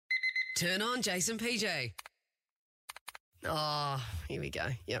Turn on Jason PJ. Oh, here we go.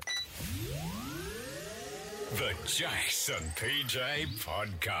 Yep. The Jason PJ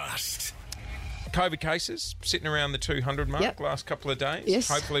Podcast. COVID cases sitting around the 200 mark last couple of days. Yes.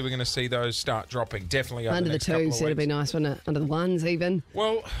 Hopefully we're going to see those start dropping, definitely over Under the the next couple of twos, that'd be weeks. nice, wouldn't it? Under the ones, even.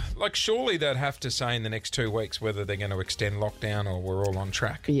 Well, surely they'd have to say in the next 2 weeks whether they're going to extend lockdown or we're all on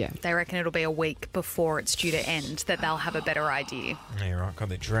track. Yeah. They reckon it'll be a week before it's due to end that they'll have a better idea. Yeah, right. God,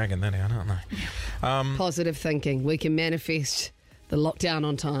 they're dragging that out, aren't they? Positive thinking. We can manifest the lockdown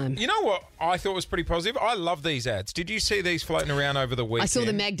on time. You know what I thought was pretty positive? I love these ads. Did you see these floating around over the weekend? I saw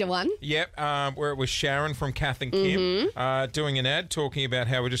the Magda one. Yep, where it was Sharon from Kath and Kim doing an ad talking about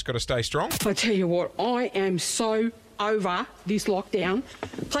how we just got to stay strong. I tell you what, I am so over this lockdown.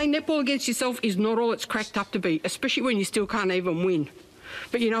 Playing netball against yourself is not all it's cracked up to be, especially when you still can't even win.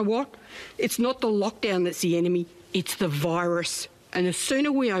 But you know what? It's not the lockdown that's the enemy, it's the virus. And the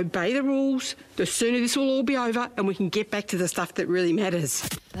sooner we obey the rules, the sooner this will all be over and we can get back to the stuff that really matters.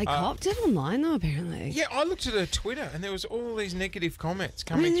 They copped it online, though, apparently. Yeah, I looked at her Twitter and there was all these negative comments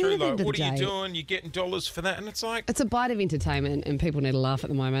coming I mean, through at the end like, of what the are you day- doing? You're getting dollars for that. And it's like, It's a bite of entertainment and people need to laugh at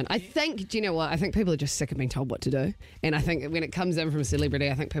the moment. I think, do you know what? I think people are just sick of being told what to do. And I think when it comes in from a celebrity,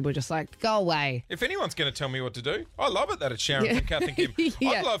 I think people are just like, go away. if anyone's going to tell me what to do, I love it that it's Sharon Yeah. from Kath and Kim. Yeah.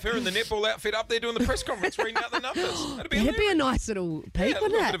 I'd love her in the netball outfit up there doing the press conference reading out the numbers. That'd be It'd be a hilarious. nice little peek, Yeah, a little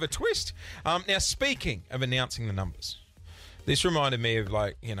wouldn't bit it? of a twist. Now, speaking of announcing the numbers, this reminded me of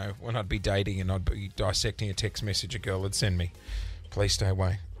when I'd be dating and I'd be dissecting a text message a girl would send me. Please stay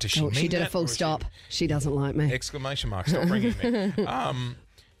away. Does she Oh, mean she did a that, full or is she- stop. She doesn't like me. Exclamation mark. Stop ringing me.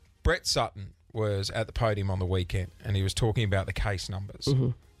 Brett Sutton was at the podium on the weekend and he was talking about the case numbers.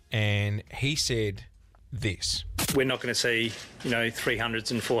 And he said this. We're not going to see,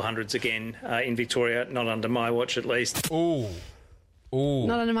 300s and 400s again in Victoria, not under my watch at least. Ooh.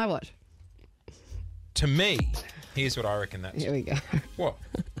 Not under my watch. To me, here's what I reckon that's. Here we go. What?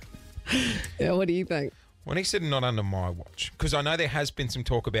 Yeah, what do you think? When he said not under my watch, because I know there has been some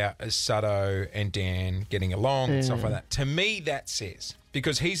talk about Sutto and Dan getting along and stuff like that. To me, that says,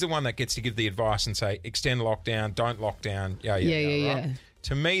 because he's the one that gets to give the advice and say, extend lockdown, don't lock down, yeah. Yeah.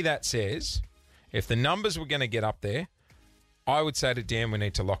 To me, that says, if the numbers were going to get up there, I would say to Dan, we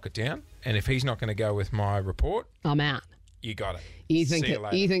need to lock it down. And if he's not going to go with my report, I'm out. you got it. You think See you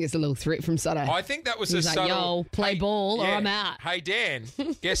later. you think it's a little threat from Sutto? I think that was He's a like, subtle... yo, play ball or I'm out. Hey, Dan,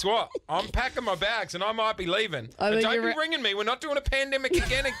 guess what? I'm packing my bags and I might be leaving. I But think don't you're be ringing me. We're not doing a pandemic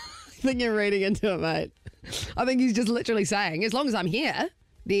again. I think you're reading into it, mate. I think he's just literally saying, as long as I'm here,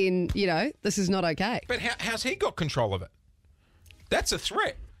 then, this is not okay. But how's he got control of it? That's a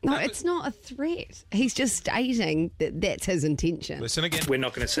threat. No, That it's not a threat. He's just stating that that's his intention. Listen again. We're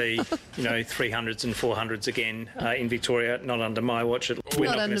not going to see, 300s and 400s again in Victoria, not under my watch. We're not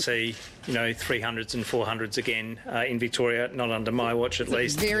going under- to see, 300s and 400s again in Victoria, not under my watch at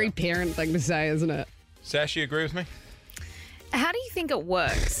least. Very parent thing to say, isn't it? Sash, you agree with me? How do you think it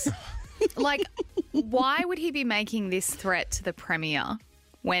works? Why would he be making this threat to the Premier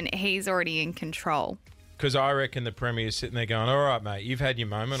when he's already in control? Because I reckon the Premier's sitting there going, all right, mate, you've had your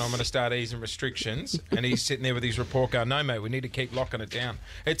moment. I'm going to start easing restrictions. And he's sitting there with his report going, no, mate, we need to keep locking it down.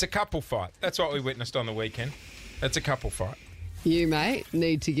 It's a couple fight. That's what we witnessed on the weekend. It's a couple fight. You, mate,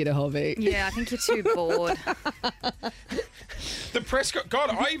 need to get a hobby. Yeah, I think you're too bored. The press... God,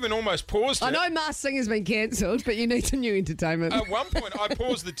 I even almost paused it. I know Masked Singer's been cancelled, but you need some new entertainment. At one point, I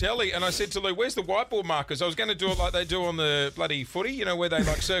paused the telly and I said to Lou, where's the whiteboard markers? I was going to do it like they do on the bloody footy, where they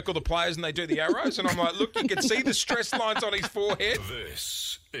circle the players and they do the arrows. And I'm like, look, you can see the stress lines on his forehead.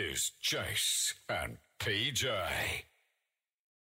 This is Jace and PJ.